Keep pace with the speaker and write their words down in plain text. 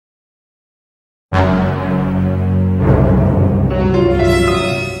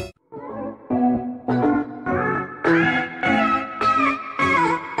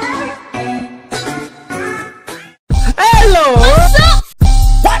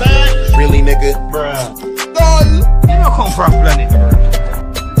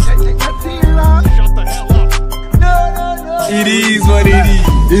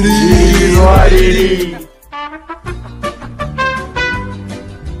It is what it is.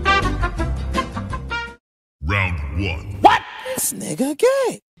 Round one. What? This nigga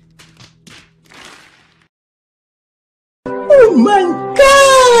gay. Oh my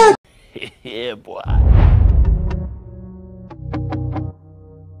god! Yeah, boy.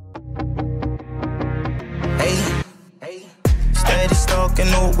 Hey, steady stuck in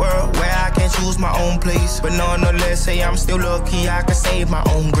a world where I can't choose my own place. But nonetheless, say I'm still lucky I can save my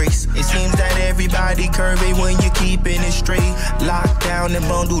own grace. It seems that everybody curvy when you're keeping it straight. Locked down and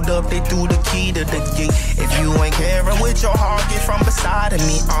bundled up, they threw the key to the gate. If you ain't caring with your heart, get from beside of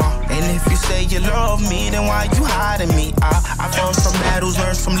me, And if you say you love me, then why you hiding me, I felt some battles,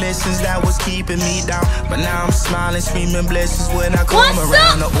 learned some lessons that was keeping me down. But now I'm smiling, screaming blessings when I come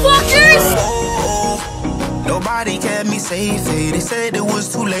around. Nobody kept me safe, they said it was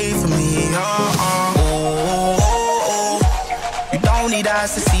too late for me, You don't need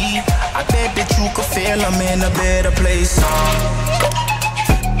eyes to see, I bet that you could feel I'm in a better place,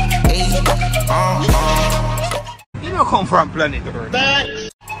 You don't come from planet Earth.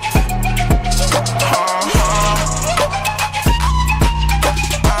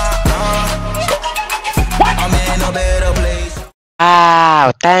 I'm in a better place.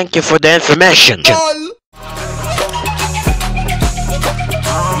 Wow, thank you for the information.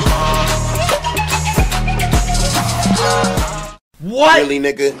 What? Really,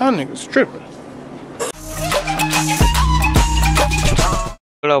 nigga? That nigga's tripping.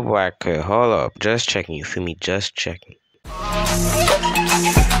 Hold up, Wacker, hold up. Just checking, you feel me? Just checking.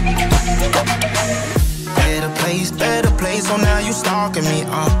 Better place, so now you stalking me,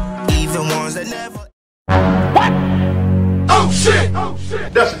 even ones that never. What? Oh shit!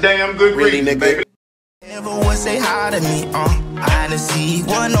 That's a damn good Really, reason, nigga? baby. Never would say hi to me, I didn't see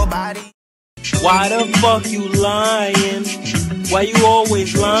one nobody. Why the fuck you lying? Why you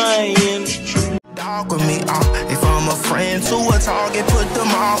always lying? Dog with me, if I'm a friend to a target, put the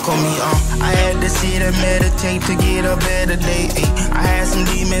mark on me, I had to sit and meditate to get a better day, I had some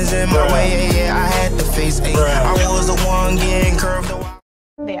demons in my way, I had to face, I was the one getting curved.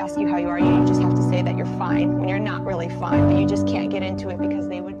 They ask you how you are, you just have to say that you're fine when you're not really fine, but you just can't get into it because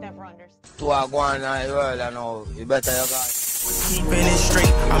they would never understand. To a go on the world, I know. You better you got. Keeping it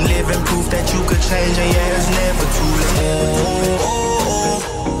straight, I'm living proof that you could change, and yeah, it's never too late.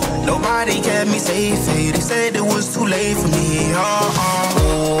 Nobody kept me safe, they said it was too late for me,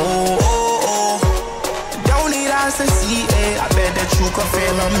 Don't need eyes to see, I bet that you can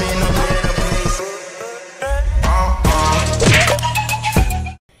feel I'm in a better place.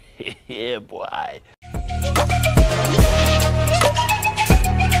 Yeah, boy.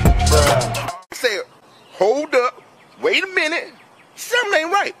 Say, hold up, wait a minute, something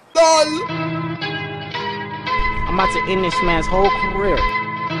ain't right. I'm about to end this man's whole career.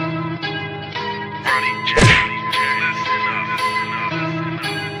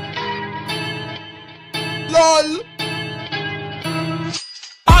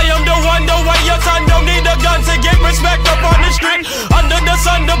 I am the one, the way your son don't need a gun to get respect up on the street. Under the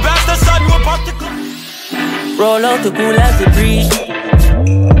sun, the bastard sun will pop the. Roll out the cool as the breeze.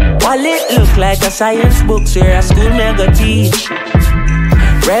 Wallet look like a science book, where a school mega teach.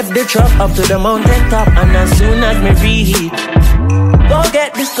 Rev the truck up to the mountain top, and as soon as me reach, go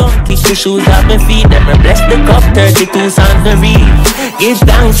get the skunk, kick the shoes off my feet, then me bless the cup, 32 songs me read. Give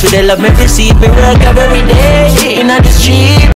thanks for the love me receive, me work every day.